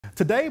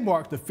Today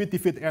marks the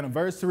 55th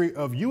anniversary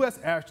of U.S.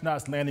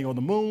 astronauts landing on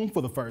the moon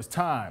for the first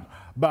time.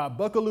 Bob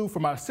Buckaloo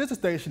from our sister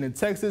station in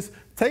Texas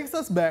takes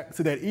us back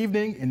to that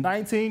evening in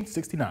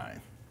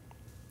 1969.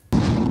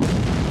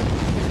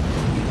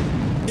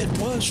 It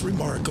was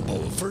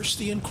remarkable. First,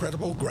 the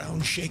incredible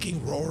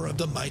ground-shaking roar of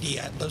the mighty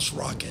Atlas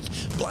rocket,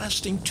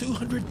 blasting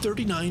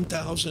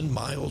 239,000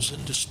 miles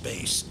into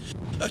space.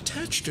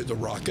 Attached to the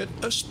rocket,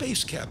 a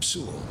space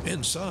capsule.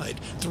 Inside,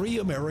 3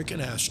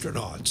 American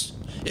astronauts.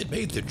 It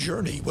made the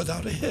journey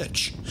without a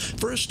hitch.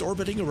 First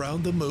orbiting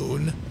around the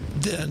moon,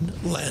 then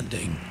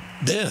landing.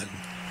 Then,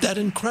 that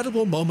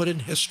incredible moment in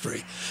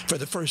history. For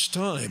the first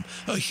time,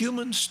 a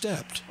human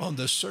stepped on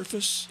the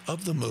surface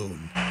of the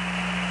moon.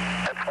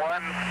 It's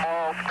one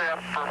small step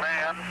for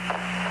man,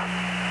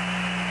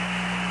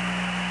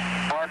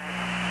 one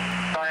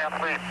giant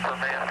leap for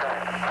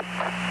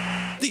mankind.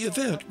 The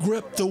event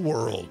gripped the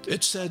world.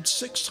 It said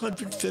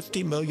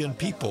 650 million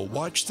people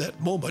watched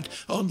that moment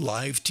on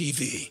live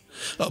TV.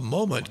 A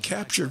moment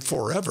captured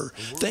forever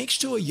thanks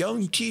to a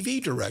young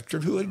TV director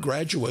who had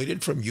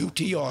graduated from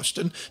UT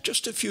Austin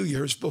just a few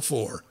years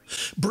before.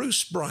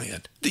 Bruce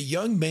Bryant, the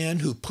young man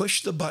who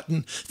pushed the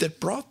button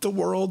that brought the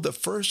world the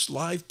first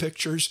live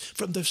pictures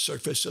from the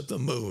surface of the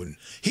moon.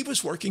 He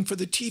was working for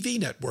the TV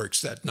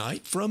networks that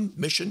night from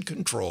Mission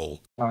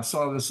Control. I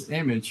saw this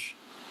image,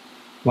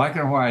 black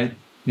and white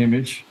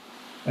image,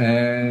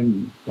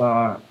 and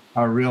I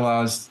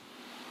realized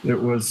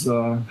it was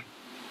the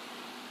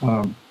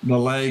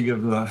leg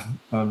of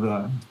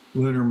the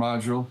lunar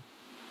module,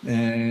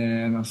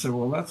 and I said,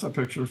 well, that's a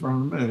picture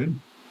from the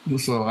moon. And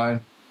so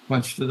I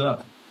punched it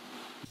up.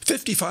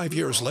 55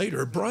 years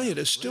later, Bryant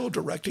is still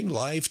directing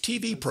live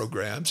TV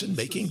programs and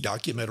making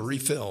documentary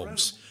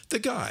films. The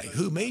guy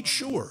who made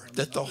sure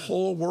that the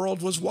whole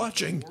world was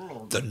watching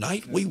the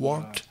night we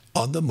walked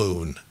on the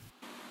moon.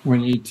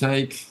 When you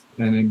take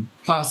an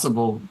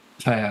impossible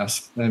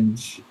task and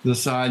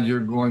decide you're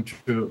going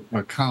to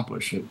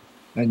accomplish it,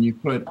 and you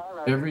put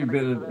every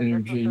bit of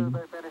energy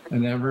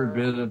and every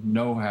bit of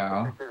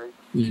know-how,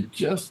 you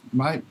just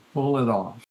might pull it off.